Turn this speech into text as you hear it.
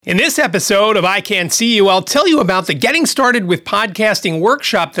In this episode of I Can't See You, I'll tell you about the Getting Started with Podcasting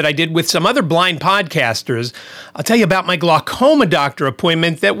workshop that I did with some other blind podcasters. I'll tell you about my glaucoma doctor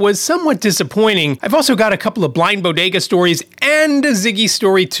appointment that was somewhat disappointing. I've also got a couple of blind bodega stories and a Ziggy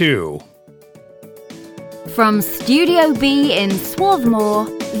story too. From Studio B in Swarthmore,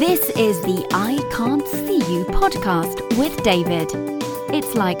 this is the I Can't See You podcast with David.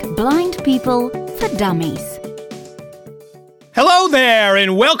 It's like blind people for dummies. Hello there,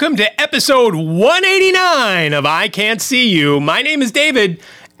 and welcome to episode 189 of I Can't See You. My name is David,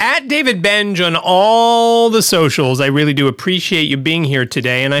 at David Benj on all the socials. I really do appreciate you being here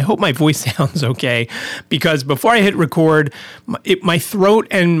today, and I hope my voice sounds okay, because before I hit record, my throat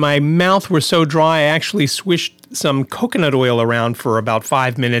and my mouth were so dry, I actually swished some coconut oil around for about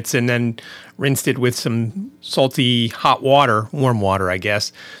 5 minutes and then rinsed it with some salty hot water, warm water, I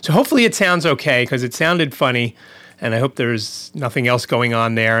guess. So hopefully it sounds okay, because it sounded funny. And I hope there's nothing else going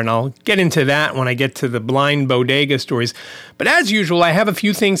on there. And I'll get into that when I get to the blind bodega stories. But as usual, I have a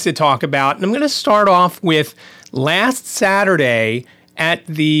few things to talk about. And I'm going to start off with last Saturday at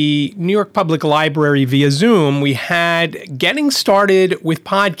the New York Public Library via Zoom. We had Getting Started with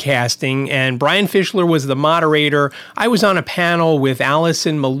Podcasting. And Brian Fischler was the moderator. I was on a panel with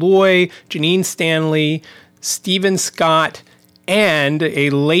Allison Malloy, Janine Stanley, Stephen Scott, and a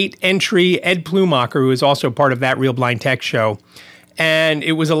late entry, Ed Plumacher, who is also part of That Real Blind Tech Show. And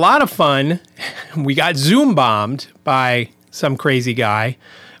it was a lot of fun. We got Zoom bombed by some crazy guy,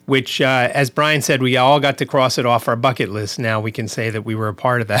 which, as Brian said, we all got to cross it off our bucket list. Now we can say that we were a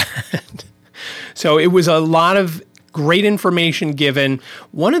part of that. So it was a lot of great information given.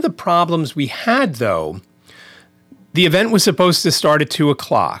 One of the problems we had, though, the event was supposed to start at 2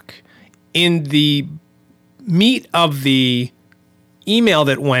 o'clock. In the meat of the email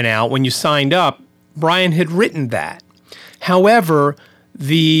that went out when you signed up, Brian had written that. However,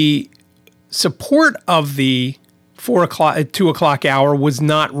 the support of the 2 o'clock hour was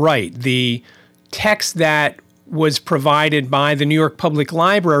not right. The text that was provided by the New York Public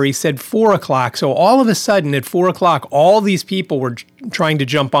Library said 4 o'clock. So all of a sudden at 4 o'clock, all these people were trying to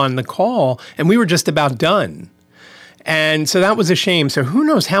jump on the call, and we were just about done. And so that was a shame. So who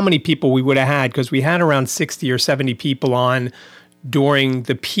knows how many people we would have had, because we had around 60 or 70 people on during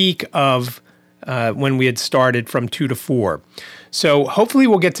the peak of when we had started from 2 to 4. So hopefully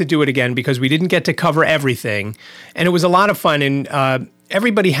we'll get to do it again, because we didn't get to cover everything. And it was a lot of fun. And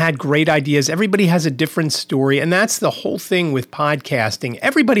everybody had great ideas. Everybody has a different story. And that's the whole thing with podcasting.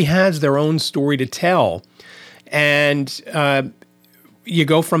 Everybody has their own story to tell. And you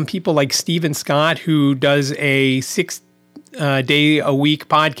go from people like Stephen Scott, who does a 6-day-a-week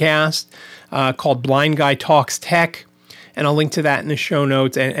podcast called Blind Guy Talks Tech. And I'll link to that in the show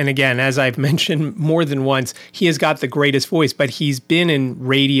notes. And again, as I've mentioned more than once, he has got the greatest voice, but he's been in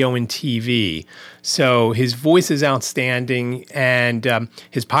radio and TV. So his voice is outstanding, and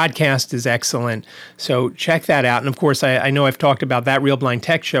his podcast is excellent. So check that out. And of course, I know I've talked about That Real Blind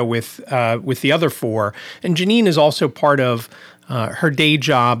Tech Show with the other four. And Janine is also part of her day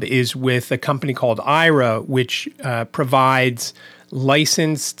job is with a company called IRA, which provides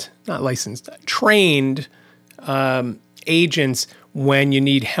trained agents when you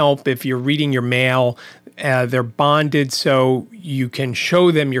need help. If you're reading your mail, they're bonded, so you can show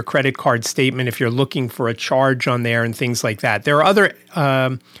them your credit card statement if you're looking for a charge on there and things like that. There are other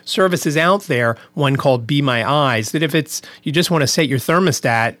services out there, one called Be My Eyes, that if you just want to set your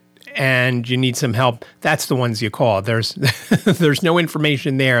thermostat and you need some help, that's the ones you call. There's no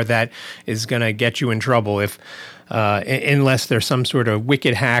information there that is going to get you in trouble unless there's some sort of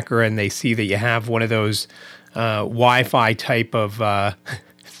wicked hacker and they see that you have one of those Wi-Fi type of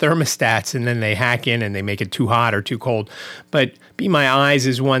thermostats, and then they hack in and they make it too hot or too cold. But Be My Eyes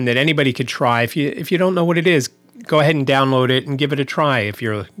is one that anybody could try. If you don't know what it is, go ahead and download it and give it a try. If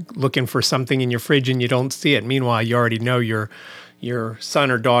you're looking for something in your fridge and you don't see it, meanwhile you already know your son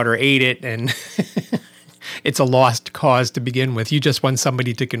or daughter ate it, and it's a lost cause to begin with. You just want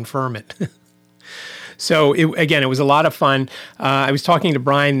somebody to confirm it. So, it was a lot of fun. I was talking to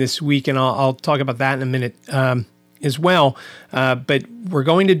Brian this week, and I'll talk about that in a minute as well. But we're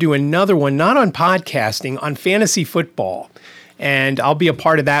going to do another one, not on podcasting, on fantasy football. And I'll be a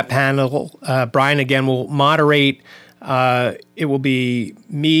part of that panel. Brian, again, will moderate. It will be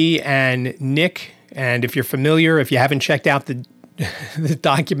me and Nick. And if you haven't checked out the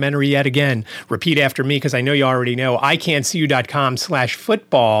documentary yet, again, repeat after me, because I know you already know.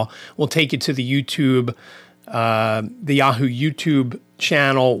 ican'tseeyou.com/football will take you to the YouTube, the Yahoo YouTube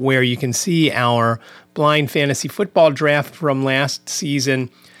channel, where you can see our blind fantasy football draft from last season.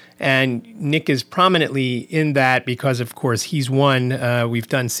 And Nick is prominently in that because, of course, he's won. We've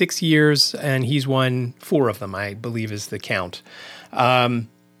done 6 years, and he's won 4 of them, I believe is the count.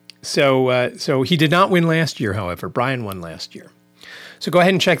 So he did not win last year, however. Brian won last year. So go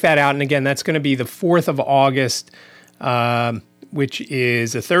ahead and check that out. And again, that's going to be the 4th of August, which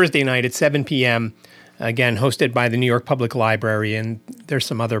is a Thursday night at 7 p.m., again, hosted by the New York Public Library. And there's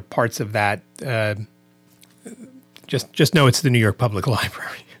some other parts of that. Just know it's the New York Public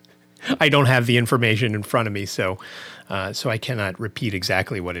Library. I don't have the information in front of me, so I cannot repeat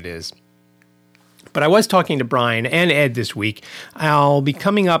exactly what it is. But I was talking to Brian and Ed this week. I'll be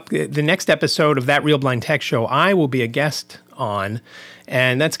coming up, the next episode of That Real Blind Tech Show, I will be a guest on,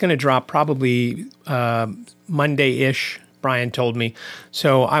 and that's going to drop probably Monday-ish, Brian told me.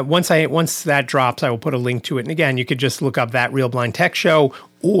 So once that drops, I will put a link to it. And again, you could just look up That Real Blind Tech Show,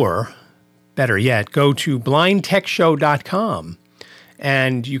 or better yet, go to blindtechshow.com,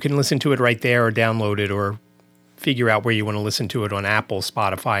 and you can listen to it right there or download it or figure out where you want to listen to it on Apple,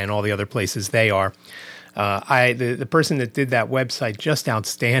 Spotify, and all the other places they are. The person that did that website, just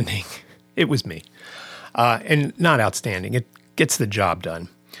outstanding. It was me. And not outstanding. It gets the job done.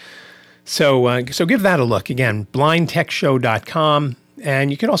 So give that a look. Again, blindtechshow.com.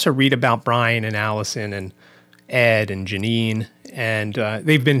 And you can also read about Brian and Allison and Ed and Janine. And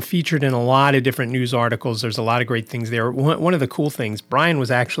they've been featured in a lot of different news articles. There's a lot of great things there. One of the cool things, Brian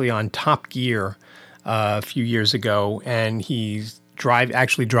was actually on Top Gear a few years ago, and he's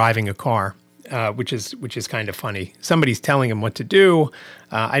actually driving a car, which is kind of funny. Somebody's telling him what to do.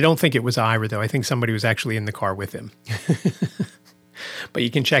 I don't think it was Ira, though. I think somebody was actually in the car with him. But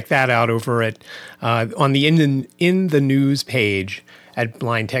you can check that out over at on the in the news page at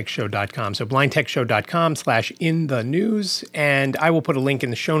blindtechshow.com. So blindtechshow.com/in-the-news, and I will put a link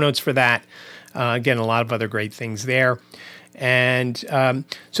in the show notes for that. Again, a lot of other great things there. And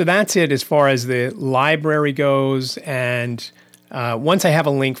so that's it as far as the library goes. And once I have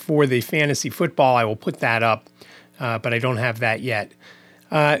a link for the fantasy football, I will put that up, but I don't have that yet.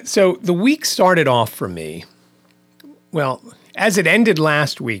 So the week started off for me. Well, as it ended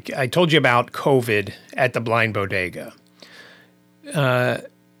last week, I told you about COVID at the Blind Bodega.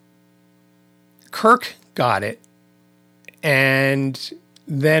 Kirk got it, and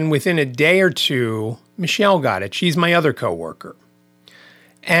then within a day or two, Michelle got it. She's my other coworker.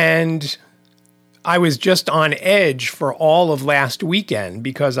 And I was just on edge for all of last weekend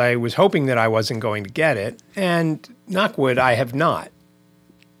because I was hoping that I wasn't going to get it. And knock wood, I have not.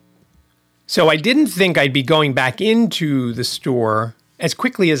 So I didn't think I'd be going back into the store as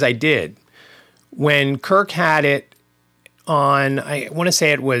quickly as I did. When Kirk had it on, I want to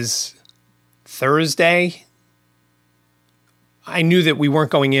say it was Thursday, I knew that we weren't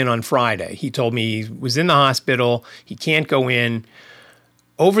going in on Friday. He told me he was in the hospital. He can't go in.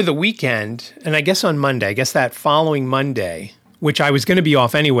 Over the weekend, and I guess on Monday, I guess that following Monday, which I was going to be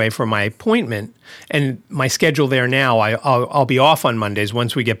off anyway for my appointment, and my schedule there now, I'll be off on Mondays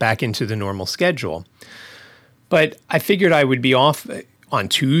once we get back into the normal schedule. But I figured I would be off on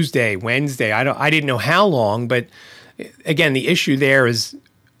Tuesday, Wednesday. I didn't know how long, but again, the issue there is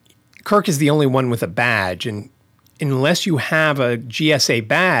Kirk is the only one with a badge, and unless you have a GSA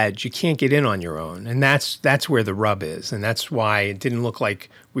badge, you can't get in on your own. And that's where the rub is. And that's why it didn't look like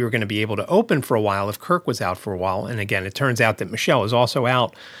we were going to be able to open for a while if Kirk was out for a while. And again, it turns out that Michelle is also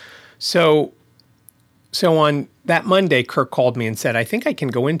out. So on that Monday, Kirk called me and said, I think I can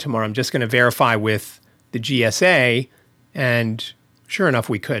go in tomorrow. I'm just going to verify with the GSA. And sure enough,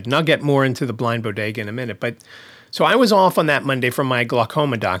 we could. And I'll get more into the Blind Bodega in a minute. But so I was off on that Monday from my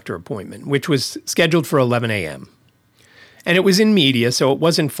glaucoma doctor appointment, which was scheduled for 11 a.m. And it was in Media, so it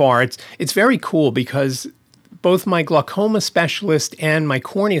wasn't far. It's very cool because both my glaucoma specialist and my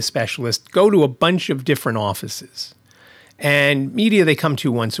cornea specialist go to a bunch of different offices. And Media, they come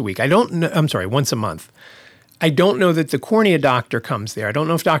to once a week. Once a month. I don't know that the cornea doctor comes there. I don't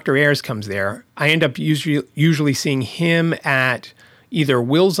know if Dr. Ayers comes there. I end up usually seeing him at either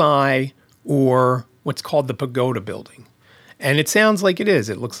Will's Eye or what's called the Pagoda Building. And it sounds like it is.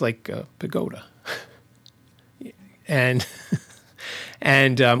 It looks like a pagoda. And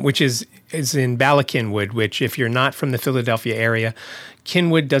which is in Bala Cynwyd, which if you're not from the Philadelphia area,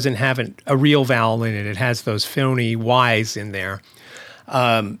 Cynwyd doesn't have a real vowel in it. It has those phony Y's in there.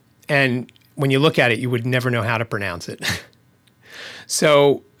 And when you look at it, you would never know how to pronounce it.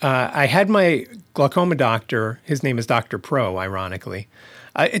 So I had my glaucoma doctor. His name is Dr. Pro, ironically.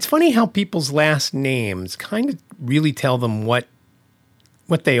 It's funny how people's last names kind of really tell them what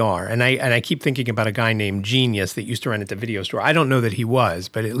they are. And I keep thinking about a guy named Genius that used to run at the video store. I don't know that he was,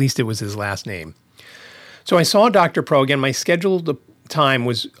 but at least it was his last name. So I saw Dr. Pro again. My scheduled time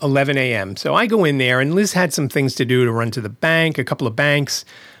was 11 a.m. So I go in there, and Liz had some things to do, to run to the bank, a couple of banks,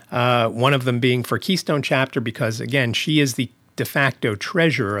 one of them being for Keystone Chapter, because, again, she is the de facto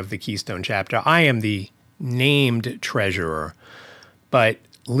treasurer of the Keystone Chapter. I am the named treasurer, but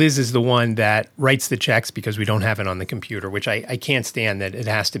Liz is the one that writes the checks because we don't have it on the computer, which I can't stand that it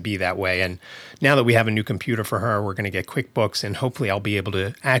has to be that way. And now that we have a new computer for her, we're going to get QuickBooks, and hopefully I'll be able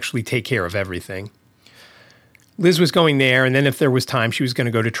to actually take care of everything. Liz was going there, and then if there was time, she was going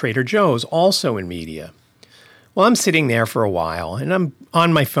to go to Trader Joe's, also in media. Well, I'm sitting there for a while, and I'm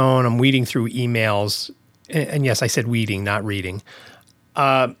on my phone. I'm weeding through emails. And yes, I said weeding, not reading.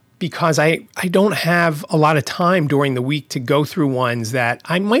 Because I don't have a lot of time during the week to go through ones that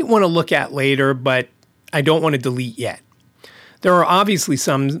I might want to look at later, but I don't want to delete yet. There are obviously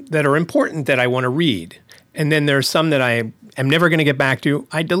some that are important that I want to read. And then there's some that I am never going to get back to,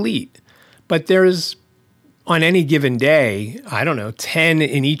 I delete. But there's, on any given day, 10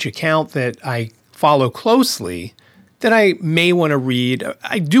 in each account that I follow closely that I may want to read.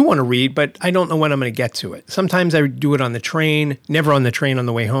 I do want to read, but I don't know when I'm going to get to it. Sometimes I do it on the train, never on the train on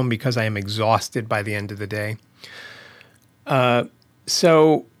the way home because I am exhausted by the end of the day.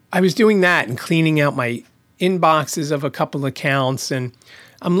 So I was doing that and cleaning out my inboxes of a couple accounts, and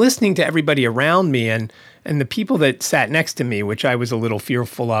I'm listening to everybody around me and the people that sat next to me, which I was a little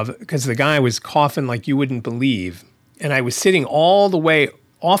fearful of because the guy was coughing like you wouldn't believe. And I was sitting all the way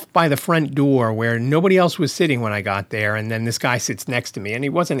off by the front door where nobody else was sitting when I got there. And then this guy sits next to me, and he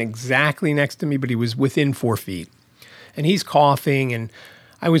wasn't exactly next to me, but he was within 4 feet. And he's coughing, and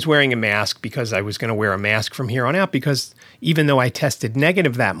I was wearing a mask because I was going to wear a mask from here on out because even though I tested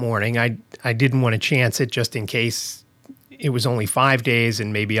negative that morning, I didn't want to chance it just in case it was only 5 days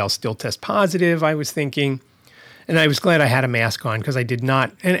and maybe I'll still test positive, I was thinking. And I was glad I had a mask on because I did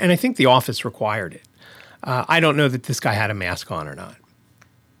not, and I think the office required it. I don't know that this guy had a mask on or not.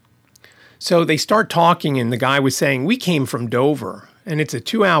 So they start talking, and the guy was saying, we came from Dover, and it's a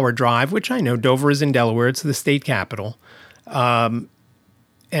 2-hour drive, which I know Dover is in Delaware. It's the state capital. And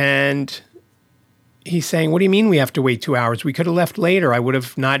he's saying, what do you mean we have to wait 2 hours? We could have left later. I would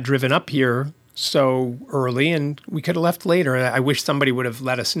have not driven up here so early, and we could have left later. I wish somebody would have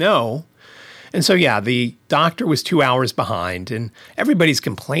let us know. And so, yeah, the doctor was 2 hours behind, and everybody's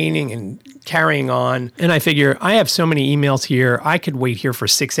complaining and carrying on. And I figure, I have so many emails here, I could wait here for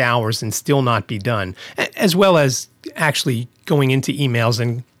 6 hours and still not be done, as well as actually going into emails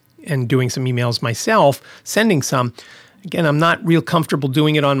and doing some emails myself, sending some. Again, I'm not real comfortable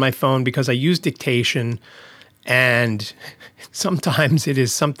doing it on my phone because I use dictation, and sometimes it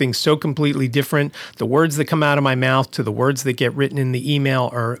is something so completely different. The words that come out of my mouth to the words that get written in the email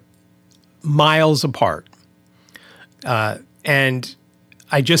are miles apart. And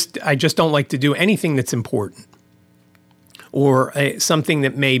I just don't like to do anything that's important or something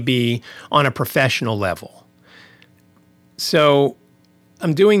that may be on a professional level. So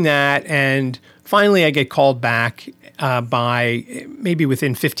I'm doing that, and finally I get called back by maybe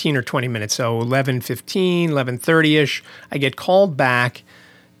within 15 or 20 minutes. So 11:15, 11:30-ish, I get called back,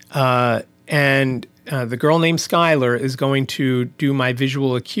 and the girl named Skylar is going to do my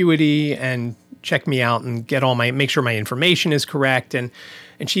visual acuity and check me out and make sure my information is correct. And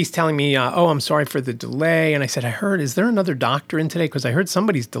she's telling me, I'm sorry for the delay. And I said, is there another doctor in today? Because I heard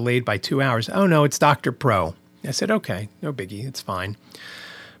somebody's delayed by 2 hours. Oh, no, it's Dr. Pro. I said, okay, no biggie, it's fine.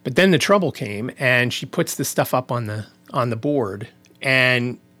 But then the trouble came, and she puts the stuff up on the board.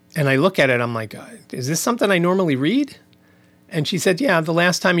 And I look at it, I'm like, is this something I normally read? And she said, yeah, the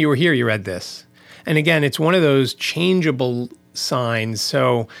last time you were here, you read this. And again, it's one of those changeable signs.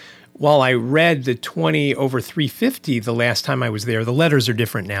 So while I read the 20/350 the last time I was there, the letters are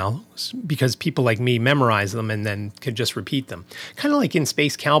different now because people like me memorize them and then can just repeat them. Kind of like in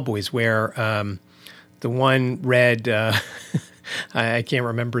Space Cowboys where the one read, I can't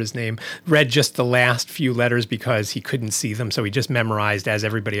remember his name, read just the last few letters because he couldn't see them. So he just memorized as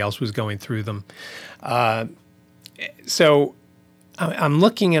everybody else was going through them. So I'm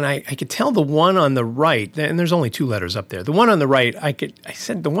looking, and I could tell the one on the right, and there's only 2 letters up there. The one on the right, I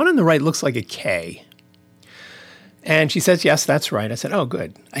said, the one on the right looks like a K. And she says, yes, that's right. I said, oh,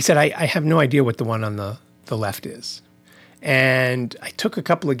 good. I said, I have no idea what the one on the left is. And I took a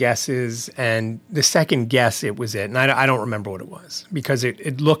couple of guesses, and the second guess, it was it. And I don't remember what it was because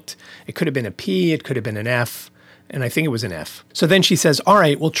it could have been a P, it could have been an F, and I think it was an F. So then she says, all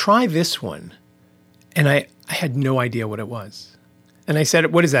right, well, try this one. And I had no idea what it was. And I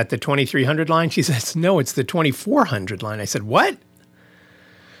said, what is that, the 2300 line? She says, no, it's the 2400 line. I said, what?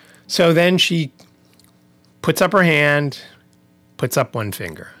 So then she puts up her hand, puts up one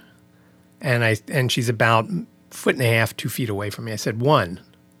finger. And she's about foot and a half, 2 feet away from me. I said, 1.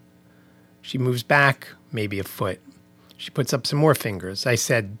 She moves back maybe a foot. She puts up some more fingers. I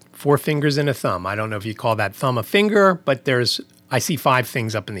said 4 fingers and a thumb. I don't know if you call that thumb a finger, but I see 5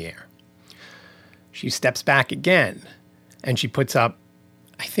 things up in the air. She steps back again, and she puts up,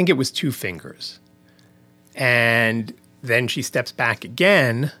 I think it was 2 fingers. And then she steps back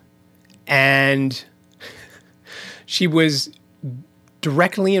again, and she was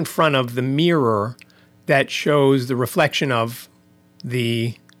directly in front of the mirror that shows the reflection of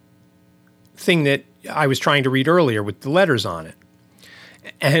the thing that I was trying to read earlier with the letters on it.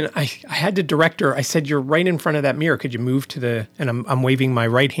 And I had to direct her. I said, you're right in front of that mirror. Could you move to the, and I'm waving my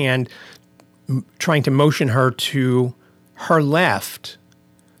right hand, trying to motion her to her left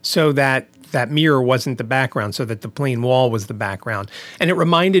so that that mirror wasn't the background, so that the plain wall was the background. And it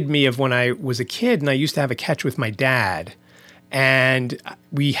reminded me of when I was a kid and I used to have a catch with my dad. And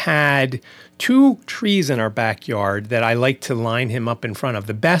we had 2 trees in our backyard that I liked to line him up in front of.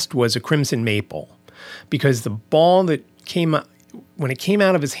 The best was a crimson maple, because the ball that when it came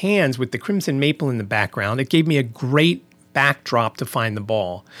out of his hands with the crimson maple in the background, it gave me a great backdrop to find the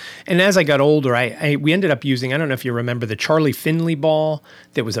ball. And as I got older, we ended up using, I don't know if you remember, the Charlie Finley ball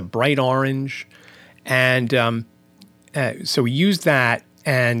that was a bright orange. And so we used that.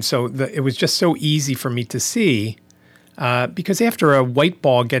 And so it was just so easy for me to see, because after a white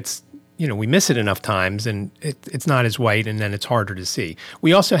ball gets, we miss it enough times and it's not as white, and then it's harder to see.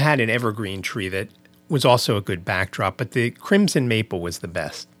 We also had an evergreen tree that was also a good backdrop, but the crimson maple was the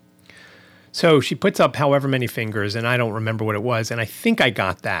best. So she puts up however many fingers, and I don't remember what it was, and I think I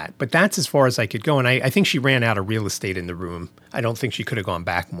got that. But that's as far as I could go, and I think she ran out of real estate in the room. I don't think she could have gone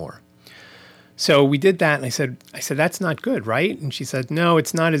back more. So we did that, and I said, that's not good, right? And she said, no,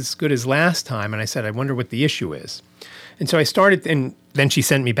 it's not as good as last time. And I said, I wonder what the issue is. And so I started, and then she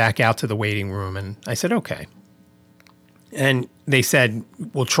sent me back out to the waiting room, and I said, okay. And they said,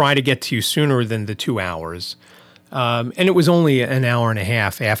 we'll try to get to you sooner than the 2 hours. And it was only an hour and a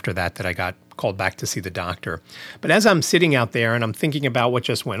half after that I got called back to see the doctor. But as I'm sitting out there and I'm thinking about what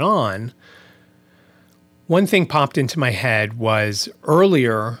just went on, one thing popped into my head was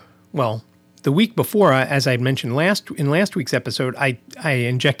earlier, the week before, as I mentioned in last week's episode, I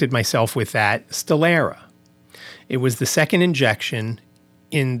injected myself with that Stelara. It was the second injection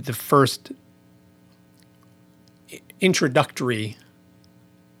in the first introductory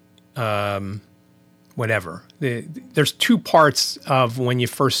whatever. There's 2 parts of when you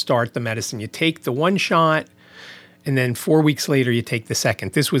first start the medicine. You take the 1 shot, and then 4 weeks later you take the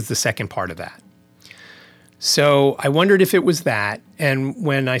second. This was the second part of that. So I wondered if it was that. And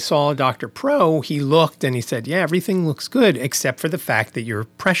when I saw Dr. Pro, he looked and he said, yeah, everything looks good except for the fact that your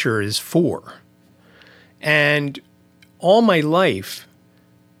pressure is 4. And all my life,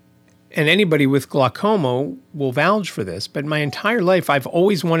 and anybody with glaucoma will vouch for this, but my entire life I've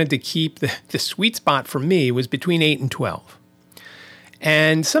always wanted to keep the sweet spot for me was between 8 and 12.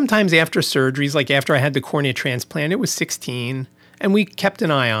 And sometimes after surgeries, like after I had the cornea transplant, it was 16, and we kept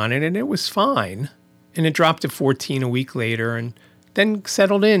an eye on it, and it was fine. And it dropped to 14 a week later, and then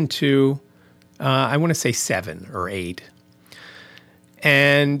settled into, I want to say 7 or 8.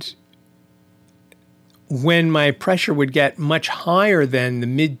 And when my pressure would get much higher than the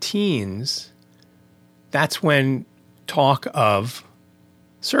mid-teens, that's when talk of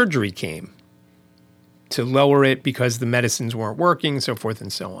surgery came to lower it because the medicines weren't working, so forth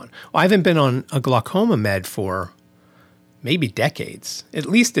and so on. Well, I haven't been on a glaucoma med for maybe decades, at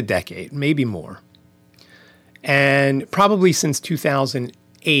least a decade, maybe more. And probably since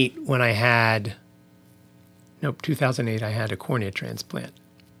 2008 when 2008 I had a cornea transplant.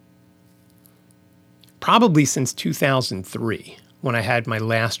 Probably since 2003, when I had my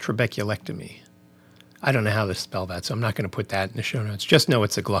last trabeculectomy. I don't know how to spell that, so I'm not going to put that in the show notes. Just know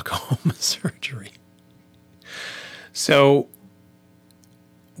it's a glaucoma surgery. So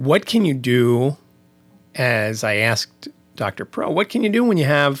what can you do, as I asked Dr. Pro, what can you do when you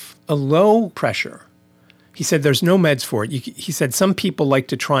have a low pressure? He said there's no meds for it. He said some people like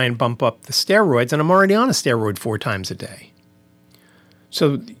to try and bump up the steroids, and I'm already on a steroid 4 times a day.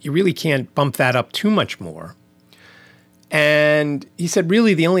 So you really can't bump that up too much more. And he said,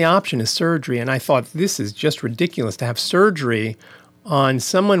 really, the only option is surgery. And I thought, this is just ridiculous to have surgery on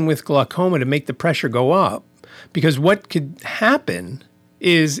someone with glaucoma to make the pressure go up. Because what could happen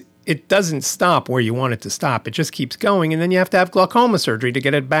is it doesn't stop where you want it to stop. It just keeps going. And then you have to have glaucoma surgery to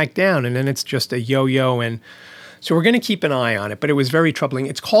get it back down. And then it's just a yo-yo. And so we're going to keep an eye on it. But it was very troubling.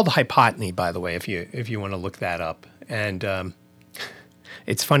 It's called hypotony, by the way, if you want to look that up. And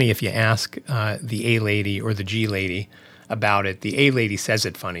it's funny if you ask the A lady or the G lady about it. The A lady says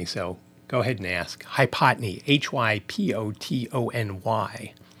it funny, so Go ahead and ask. Hypotony, Hypotony.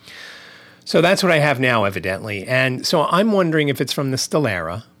 So that's what I have now, evidently. And so I'm wondering if it's from the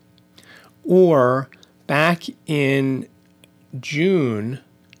Stellara, or back in June,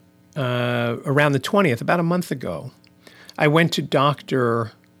 around the 20th, about a month ago, I went to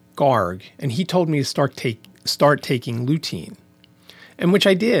Dr. Garg, and he told me to start taking lutein, and which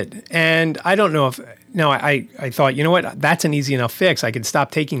I did. And I don't know if, I thought, you know what, that's an easy enough fix. I could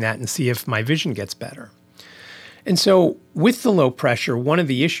stop taking that and see if my vision gets better. And so with the low pressure, one of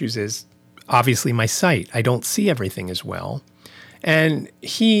the issues is obviously my sight. I don't see everything as well. And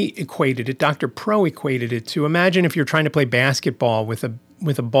he equated it, Dr. Pro equated it to, imagine if you're trying to play basketball with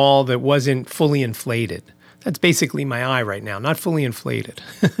a ball that wasn't fully inflated. That's basically my eye right now, not fully inflated.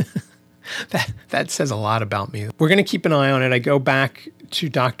 That says a lot about me. We're going to keep an eye on it. I go back to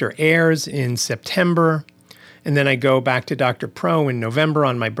Dr. Ayers in September, and then I go back to Dr. Pro in November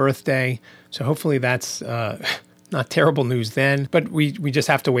on my birthday. So hopefully that's not terrible news then, but we just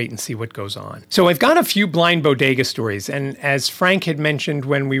have to wait and see what goes on. So I've got a few blind bodega stories. And as Frank had mentioned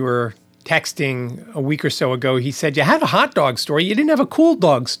when we were texting a week or so ago, he said, you had a hot dog story. You didn't have a cool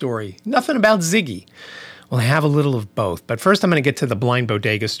dog story. Nothing about Ziggy. Well, I have a little of both. But first I'm going to get to the blind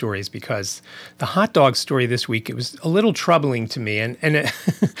bodega stories, because the hot dog story this week, it was a little troubling to me. And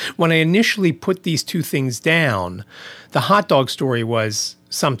when I initially put these two things down, the hot dog story was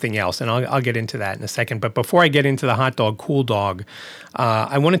something else. And I'll get into that in a second. But before I get into the hot dog, cool dog,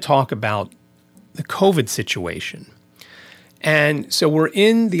 I want to talk about the COVID situation. And so we're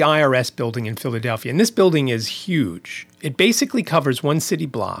in the IRS building in Philadelphia. And this building is huge. It basically covers one city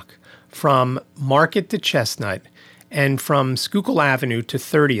block, from Market to Chestnut, and from Schuylkill Avenue to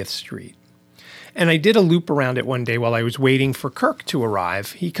 30th Street. And I did a loop around it one day while I was waiting for Kirk to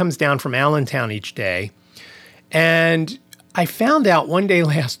arrive. He comes down from Allentown each day. And I found out one day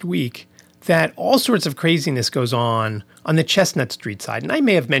last week that all sorts of craziness goes on the Chestnut Street side. And I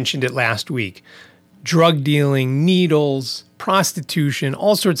may have mentioned it last week. Drug dealing, needles, prostitution,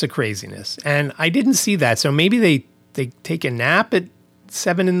 all sorts of craziness. And I didn't see that. So maybe they take a nap at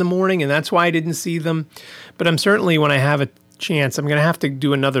 7 in the morning, and that's why I didn't see them. But I'm certainly, when I have a chance, I'm going to have to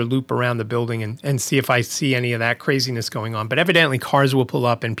do another loop around the building and see if I see any of that craziness going on. But evidently cars will pull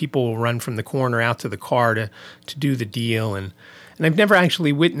up and people will run from the corner out to the car to do the deal. And I've never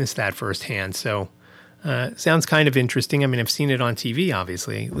actually witnessed that firsthand. So sounds kind of interesting. I mean, I've seen it on TV,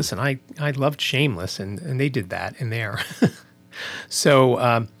 obviously. Listen, I loved Shameless, and they did that in there.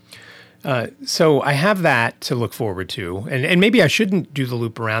 So I have that to look forward to. And maybe I shouldn't do the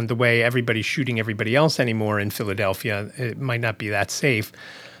loop around the way everybody's shooting everybody else anymore in Philadelphia. It might not be that safe.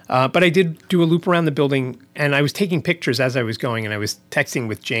 But I did do a loop around the building, and I was taking pictures as I was going, and I was texting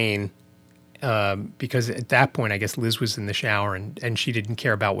with Jane because at that point, I guess Liz was in the shower, and she didn't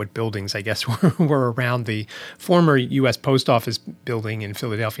care about what buildings, I guess, were around the former U.S. Post Office building in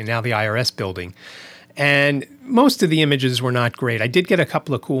Philadelphia, now the IRS building. And most of the images were not great. I did get a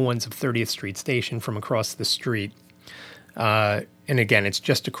couple of cool ones of 30th Street Station from across the street. And again, it's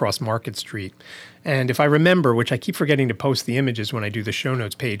just across Market Street. And if I remember, which I keep forgetting to post the images when I do the show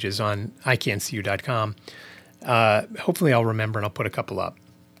notes pages on iCan'tSeeYou.com, hopefully I'll remember and I'll put a couple up.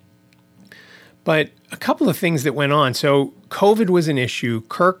 But a couple of things that went on. So COVID was an issue.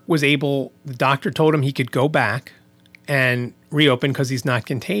 Kirk was able, the doctor told him he could go back and reopen because he's not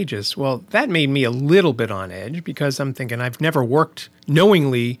contagious. Well, that made me a little bit on edge, because I'm thinking I've never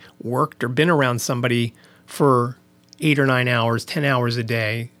knowingly worked or been around somebody for 8 or 9 hours, 10 hours a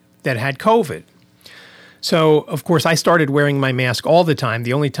day that had COVID. So, of course, I started wearing my mask all the time.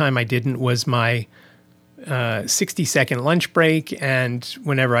 The only time I didn't was my 60-second lunch break and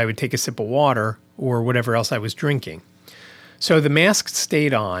whenever I would take a sip of water or whatever else I was drinking. So the mask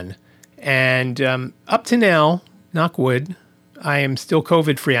stayed on. And up to now, knock wood, I am still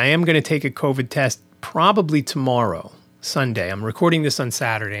COVID-free. I am going to take a COVID test probably tomorrow, Sunday. I'm recording this on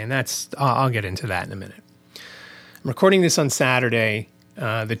Saturday, and I'll get into that in a minute. I'm recording this on Saturday,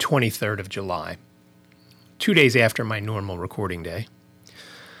 the 23rd of July, 2 days after my normal recording day.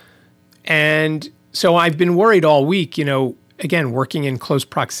 And so I've been worried all week, again, working in close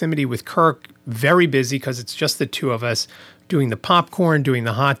proximity with Kirk, very busy because it's just the two of us, doing the popcorn, doing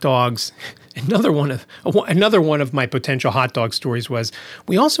the hot dogs. Another one of my potential hot dog stories was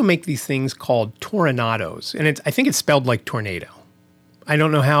we also make these things called tornados, and I think it's spelled like tornado. I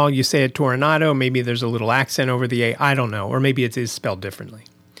don't know how you say it, tornado. Maybe there's a little accent over the A. I don't know, or maybe it is spelled differently.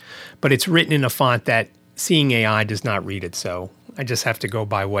 But it's written in a font that Seeing AI does not read it, so I just have to go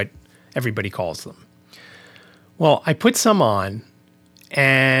by what everybody calls them. Well, I put some on,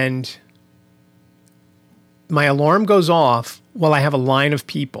 and my alarm goes off while I have a line of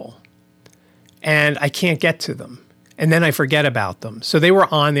people. and I can't get to them. And then I forget about them. So they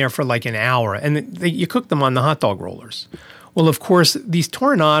were on there for like an hour, and you cook them on the hot dog rollers. Well, of course, these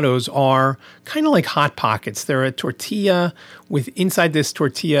tornados are kind of like Hot Pockets. They're a tortilla with inside this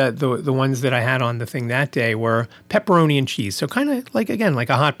tortilla, the ones that I had on the thing that day were pepperoni and cheese. So kind of like, again, like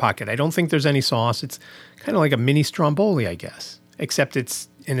a Hot Pocket. I don't think there's any sauce. It's kind of like a mini Stromboli, I guess, except it's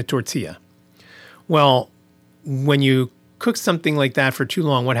in a tortilla. Well, when you cook something like that for too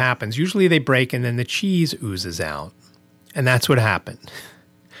long, what happens? Usually they break and then the cheese oozes out. And that's what happened.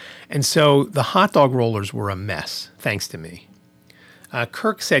 And so the hot dog rollers were a mess, thanks to me.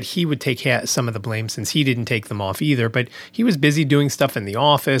 Kirk said he would take some of the blame since he didn't take them off either, but he was busy doing stuff in the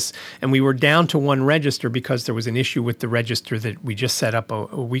office, and we were down to one register because there was an issue with the register that we just set up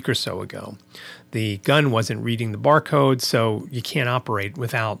a week or so ago. The gun wasn't reading the barcode, so you can't operate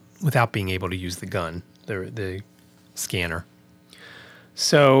without being able to use the gun, the scanner.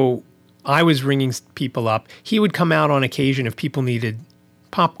 So I was ringing people up. He would come out on occasion if people needed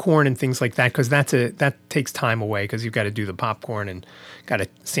popcorn and things like that, because that takes time away because you've got to do the popcorn and got to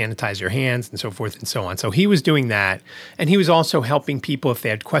sanitize your hands and so forth and so on. So he was doing that, and he was also helping people if they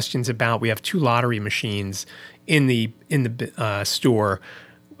had questions about. We have 2 lottery machines in the store.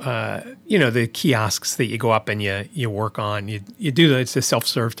 The kiosks that you go up and you work on. You do it's a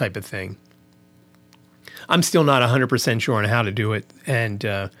self-serve type of thing. I'm still not 100% sure on how to do it,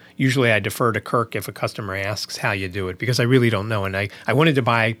 and usually I defer to Kirk if a customer asks how you do it, because I really don't know. And I wanted to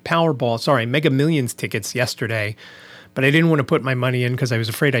buy Mega Millions tickets yesterday, but I didn't want to put my money in because I was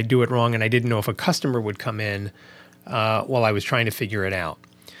afraid I'd do it wrong, and I didn't know if a customer would come in while I was trying to figure it out.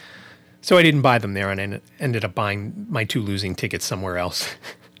 So I didn't buy them there, and I ended up buying my 2 losing tickets somewhere else.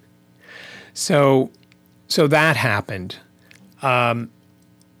 So that happened.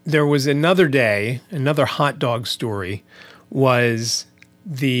 There was another day, another hot dog story, was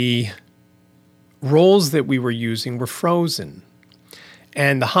the rolls that we were using were frozen.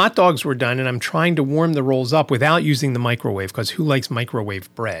 And the hot dogs were done, and I'm trying to warm the rolls up without using the microwave, because who likes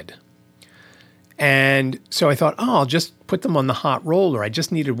microwave bread? And so I thought, I'll just put them on the hot roller. I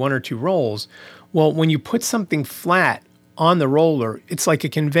just needed 1 or 2 rolls. Well, when you put something flat on the roller, it's like a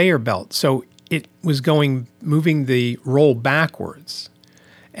conveyor belt. So it was moving the roll backwards.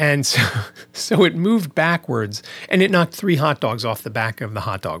 And so it moved backwards, and it knocked 3 hot dogs off the back of the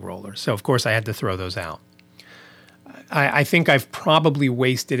hot dog roller. So, of course, I had to throw those out. I think I've probably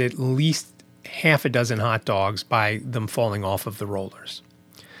wasted at least half a dozen hot dogs by them falling off of the rollers.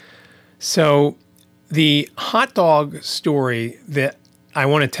 So the hot dog story that I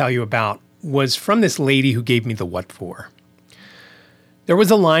want to tell you about was from this lady who gave me the what for. There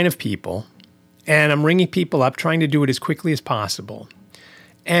was a line of people, and I'm ringing people up, trying to do it as quickly as possible.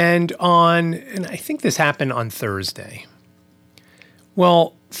 And I think this happened on Thursday.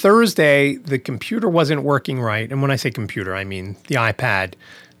 Well, Thursday, the computer wasn't working right. And when I say computer, I mean the iPad.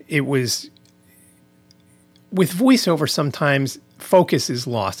 It was, with VoiceOver, sometimes focus is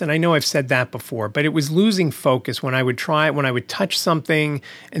lost. And I know I've said that before, but it was losing focus when I would touch something,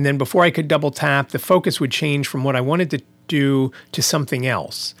 and then before I could double tap, the focus would change from what I wanted to do to something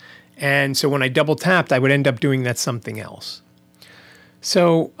else. And so when I double tapped, I would end up doing that something else.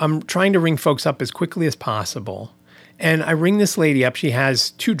 So I'm trying to ring folks up as quickly as possible. And I ring this lady up. She has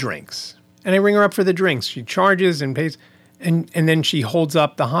 2 drinks. And I ring her up for the drinks. She charges and pays. And then she holds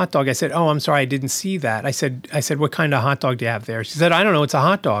up the hot dog. I said, I'm sorry, I didn't see that. I said, what kind of hot dog do you have there? She said, I don't know, it's a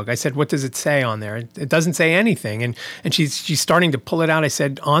hot dog. I said, what does it say on there? It doesn't say anything. And she's starting to pull it out. I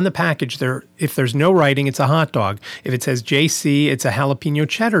said, on the package, if there's no writing, it's a hot dog. If it says JC, it's a jalapeno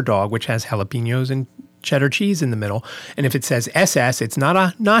cheddar dog, which has jalapenos and cheddar cheese in the middle. And if it says SS, it's not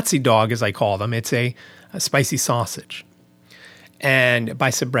a Nazi dog, as I call them. It's a spicy sausage, and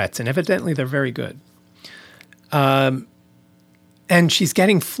by Sabret's. And evidently, they're very good. And she's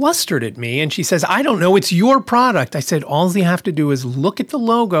getting flustered at me, and she says, I don't know, it's your product. I said, all you have to do is look at the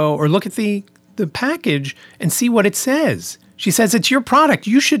logo or look at the package and see what it says. She says, it's your product.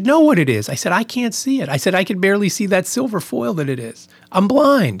 You should know what it is. I said, I can't see it. I said, I could barely see that silver foil that it is. I'm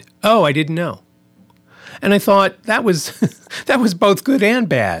blind. Oh, I didn't know. And I thought that was both good and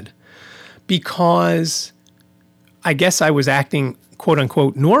bad, because I guess I was acting, quote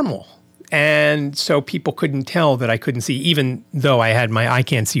unquote, normal. And so people couldn't tell that I couldn't see, even though I had my I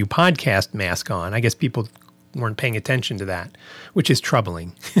Can't See You podcast mask on. I guess people weren't paying attention to that, which is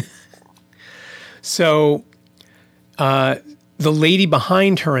troubling. So the lady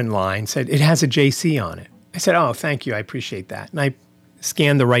behind her in line said, it has a JC on it. I said, oh, thank you. I appreciate that. And I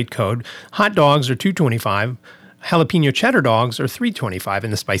scanned the right code. Hot dogs are $2.25. Jalapeno cheddar dogs are $3.25.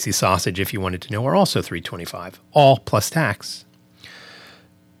 And the spicy sausage, if you wanted to know, are also $3.25, all plus tax.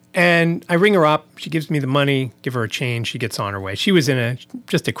 And I ring her up. She gives me the money, give her a change. She gets on her way. She was in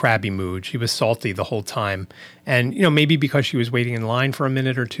just a crabby mood. She was salty the whole time. And, maybe because she was waiting in line for a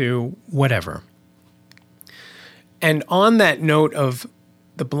minute or two, whatever. And on that note of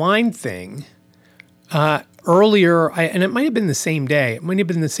the blind thing, earlier, and it might have been the same day. It might have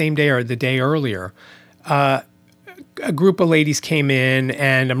been the same day or the day earlier. A group of ladies came in,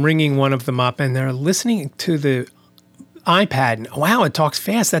 and I'm ringing one of them up, and they're listening to the iPad. And, wow, it talks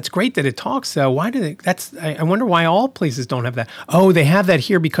fast. That's great that it talks, though. Why do they? I wonder why all places don't have that. Oh, they have that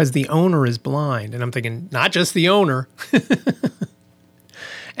here because the owner is blind. And I'm thinking, not just the owner.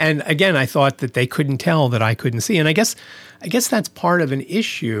 And again, I thought that they couldn't tell that I couldn't see. And I guess that's part of an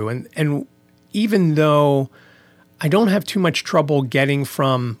issue. And even though I don't have too much trouble getting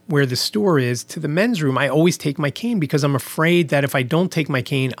from where the store is to the men's room, I always take my cane because I'm afraid that if I don't take my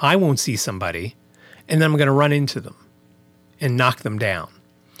cane, I won't see somebody, and then I'm going to run into them and knock them down.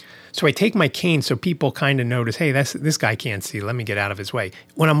 So I take my cane so people kind of notice, hey, this guy can't see. Let me get out of his way.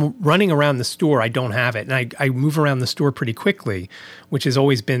 When I'm running around the store, I don't have it. And I move around the store pretty quickly, which has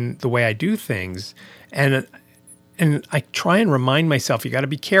always been the way I do things. And I try and remind myself, you got to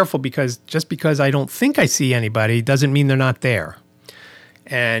be careful because just because I don't think I see anybody doesn't mean they're not there.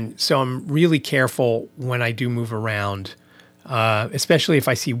 And so I'm really careful when I do move around, especially if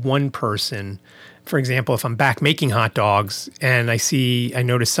I see one person. For example, if I'm back making hot dogs and I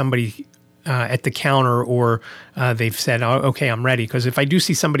notice somebody at the counter, or they've said, oh, okay, I'm ready. Because if I do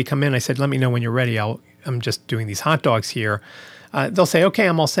see somebody come in, I said, let me know when you're ready. I'm just doing these hot dogs here. They'll say, okay,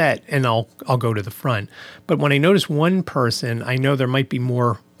 I'm all set, and I'll go to the front. But when I notice one person, I know there might be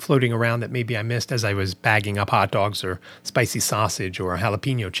more floating around that maybe I missed as I was bagging up hot dogs or spicy sausage or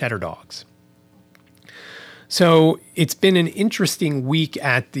jalapeno cheddar dogs. So it's been an interesting week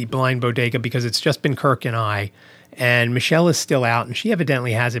at the Blind Bodega because it's just been Kirk and I, and Michelle is still out, and she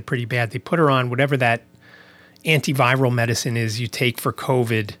evidently has it pretty bad. They put her on whatever that antiviral medicine is you take for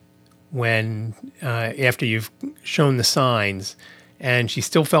COVID when after you've shown the signs, and she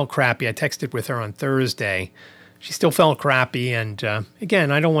still felt crappy. I texted with her on Thursday. She still felt crappy, and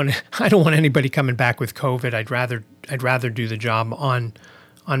again, I don't want anybody coming back with COVID. I'd rather do the job on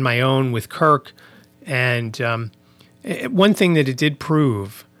my own with Kirk. And one thing that it did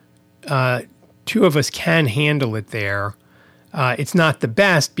prove, two of us can handle it there. It's not the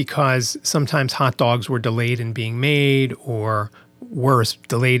best because sometimes hot dogs were delayed in being made, or worse,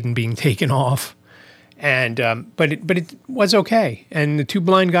 delayed in being taken off. And but it was okay, and the two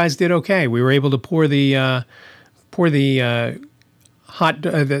blind guys did okay. We were able to pour the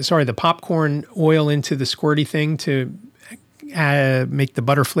popcorn oil into the squirty thing to make the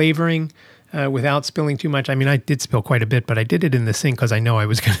butter flavoring. Without spilling too much. I mean, I did spill quite a bit, but I did it in the sink because I knew I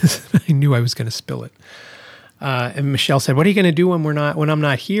was going to spill it. And Michelle said, "What are you going to do when I'm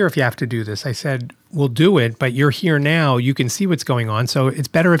not here? If you have to do this?" I said, "We'll do it, but you're here now. You can see what's going on, so it's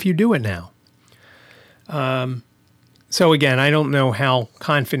better if you do it now." So again, I don't know how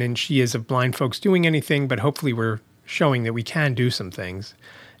confident she is of blind folks doing anything, but hopefully we're showing that we can do some things.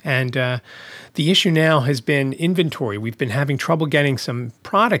 And the issue now has been inventory. We've been having trouble getting some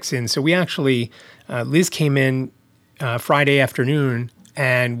products in. So we actually, Liz came in Friday afternoon,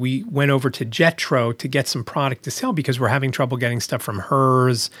 and we went over to Jetro to get some product to sell because we're having trouble getting stuff from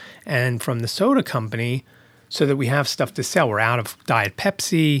hers and from the soda company so that we have stuff to sell. We're out of Diet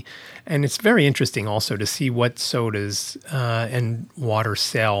Pepsi. And it's very interesting also to see what sodas and water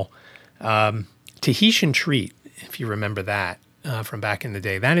sell. Tahitian Treat, if you remember that. From back in the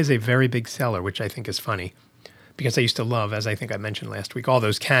day. That is a very big seller, which I think is funny because I used to love, as I think I mentioned last week, all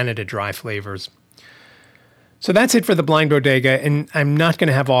those Canada Dry flavors. So that's it for the Blind Bodega, and I'm not going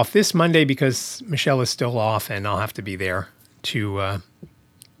to have off this Monday because Michelle is still off, and I'll have to be there to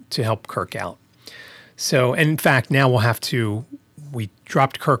help Kirk out. So, and in fact, now we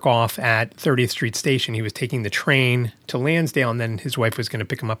dropped Kirk off at 30th Street Station. He was taking the train to Lansdale, and then his wife was going to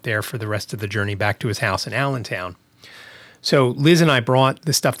pick him up there for the rest of the journey back to his house in Allentown. So Liz and I brought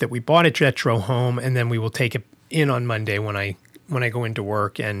the stuff that we bought at Jetro home, and then we will take it in on Monday when I go into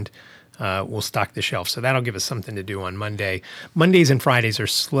work, and we'll stock the shelf. So that'll give us something to do on Monday. Mondays and Fridays are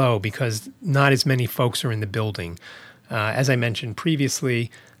slow because not as many folks are in the building. As I mentioned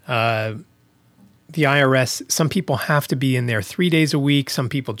previously, the IRS, some people have to be in there 3 days a week, some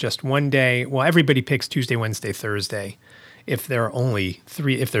people just 1 day. Well, everybody picks Tuesday, Wednesday, Thursday. If they're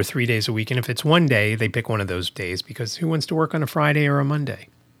 3 days a week. And if it's 1 day, they pick one of those days because who wants to work on a Friday or a Monday?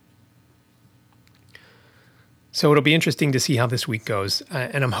 So it'll be interesting to see how this week goes.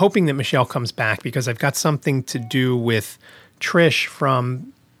 And I'm hoping that Michelle comes back because I've got something to do with Trish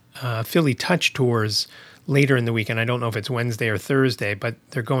from Philly Touch Tours later in the week, and I don't know if it's Wednesday or Thursday, but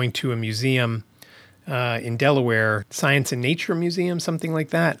they're going to a museum in Delaware, Science and Nature Museum, something like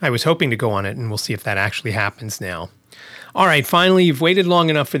that. I was hoping to go on it, and we'll see if that actually happens now. All right, finally, you've waited long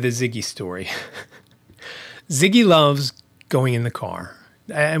enough for the Ziggy story. Ziggy loves going in the car.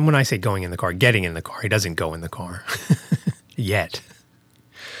 And when I say going in the car, getting in the car. He doesn't go in the car yet.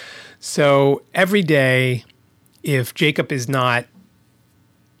 So every day, if Jacob is not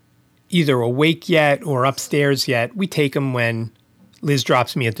either awake yet or upstairs yet, we take him when Liz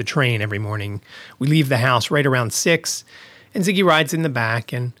drops me at the train every morning. We leave the house right around 6, and Ziggy rides in the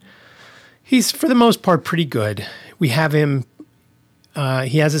back, and he's, for the most part, pretty good. We have him,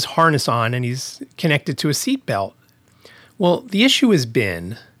 he has his harness on, and he's connected to a seatbelt. Well, the issue has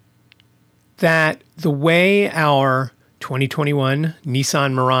been that the way our 2021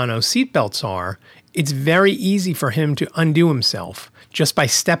 Nissan Murano seatbelts are, it's very easy for him to undo himself just by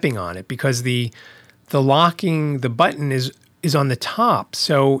stepping on it, because the locking, the button is on the top,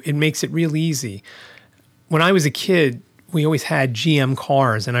 so it makes it real easy. When I was a kid, we always had GM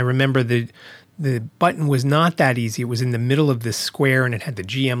cars, and I remember the button was not that easy. It was in the middle of this square, and it had the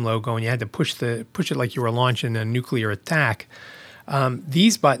GM logo, and you had to push it like you were launching a nuclear attack.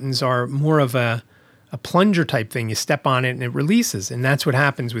 These buttons are more of a plunger type thing. You step on it and it releases, and that's what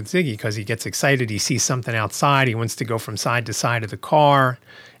happens with Ziggy, because he gets excited. He sees something outside. He wants to go from side to side of the car.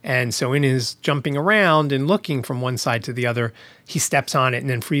 And so in his jumping around and looking from one side to the other, he steps on it and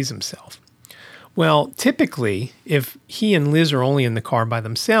then frees himself. Well, typically, if he and Liz are only in the car by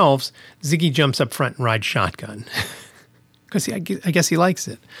themselves, Ziggy jumps up front and rides shotgun, because I guess he likes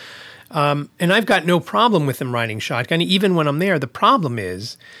it. And I've got no problem with him riding shotgun, even when I'm there. The problem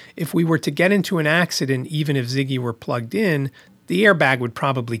is, if we were to get into an accident, even if Ziggy were plugged in, the airbag would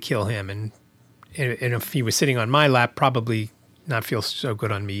probably kill him. And if he was sitting on my lap, probably not feel so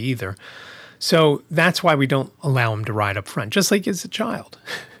good on me either. So that's why we don't allow him to ride up front, just like as a child.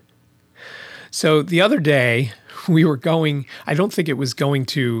 So the other day, we were going, I don't think it was going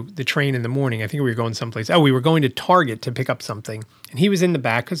to the train in the morning. I think we were going someplace. Oh, we were going to Target to pick up something. And he was in the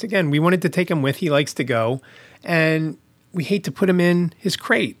back because, again, we wanted to take him with. He likes to go. And we hate to put him in his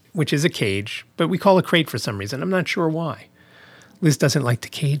crate, which is a cage. But we call it crate for some reason. I'm not sure why. Liz doesn't like to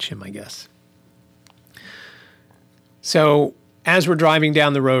cage him, I guess. So as we're driving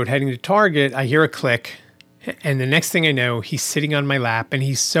down the road heading to Target, I hear a click. And the next thing I know, he's sitting on my lap, and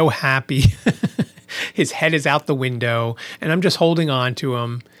he's so happy. His head is out the window, and I'm just holding on to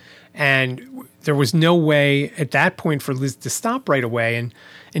him. And there was no way at that point for Liz to stop right away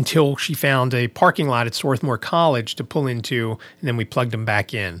until she found a parking lot at Swarthmore College to pull into, and then we plugged him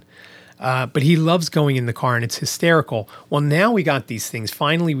back in. But he loves going in the car, and it's hysterical. Well, now we got these things.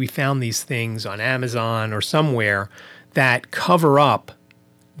 Finally, we found these things on Amazon or somewhere that cover up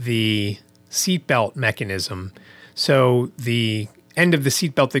the seatbelt mechanism. So the end of the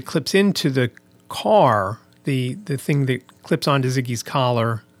seatbelt that clips into the car, the thing that clips onto Ziggy's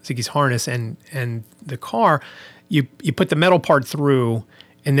collar, Ziggy's harness, and the car, you put the metal part through,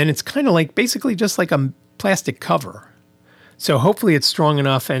 and then it's kind of like basically just like a plastic cover. So hopefully it's strong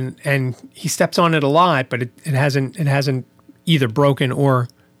enough, and he steps on it a lot, but it hasn't either broken or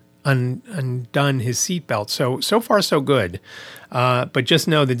undone his seatbelt. So far so good. But just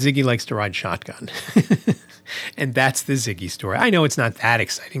know that Ziggy likes to ride shotgun. And that's the Ziggy story. I know it's not that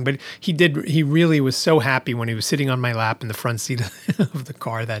exciting, but he really was so happy when he was sitting on my lap in the front seat of the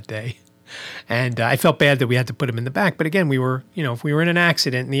car that day. And I felt bad that we had to put him in the back. But again, if we were in an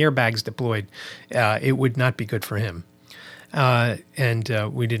accident and the airbag's deployed, it would not be good for him. And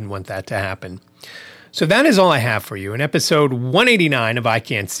we didn't want that to happen. So that is all I have for you in episode 189 of I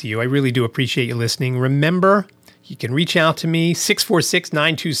Can't See You. I really do appreciate you listening. Remember, you can reach out to me,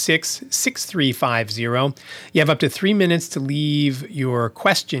 646-926-6350. You have up to 3 minutes to leave your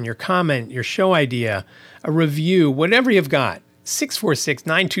question, your comment, your show idea, a review, whatever you've got.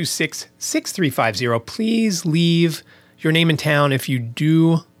 646-926-6350. Please leave your name and town if you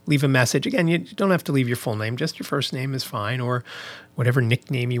do leave a message. Again, you don't have to leave your full name. Just your first name is fine, or whatever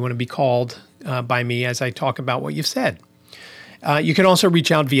nickname you want to be called by me as I talk about what you've said. You can also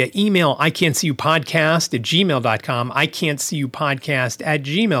reach out via email, ican'tseeyoupodcast@gmail.com,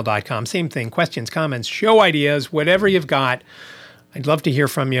 ican'tseeyoupodcast@gmail.com. Same thing, questions, comments, show ideas, whatever you've got. I'd love to hear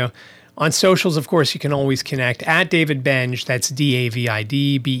from you. On socials, of course, you can always connect at David Benj. That's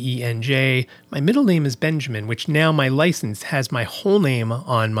DavidBenj. My middle name is Benjamin, which now my license has my whole name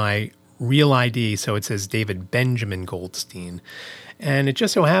on my real ID, so it says David Benjamin Goldstein. And it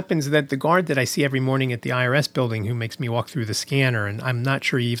just so happens that the guard that I see every morning at the IRS building who makes me walk through the scanner, and I'm not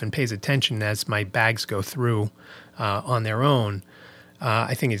sure he even pays attention as my bags go through on their own,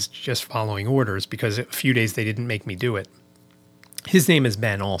 I think it's just following orders because a few days they didn't make me do it. His name is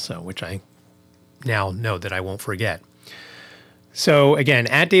Ben also, which I now know that I won't forget. So again,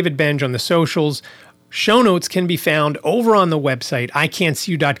 at David Benj on the socials. Show notes can be found over on the website,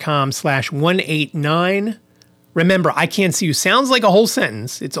 ican'tseeyou.com/189. Remember, I Can't See You sounds like a whole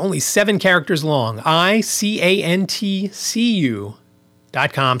sentence. It's only 7 characters long.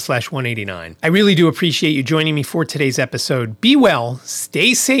 ican'tseeyou.com/189. I really do appreciate you joining me for today's episode. Be well,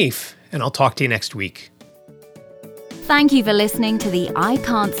 stay safe, and I'll talk to you next week. Thank you for listening to the I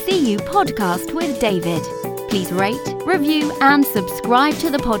Can't See You podcast with David. Please rate, review, and subscribe to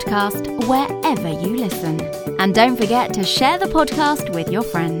the podcast wherever you listen. And don't forget to share the podcast with your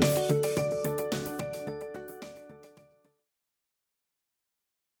friends.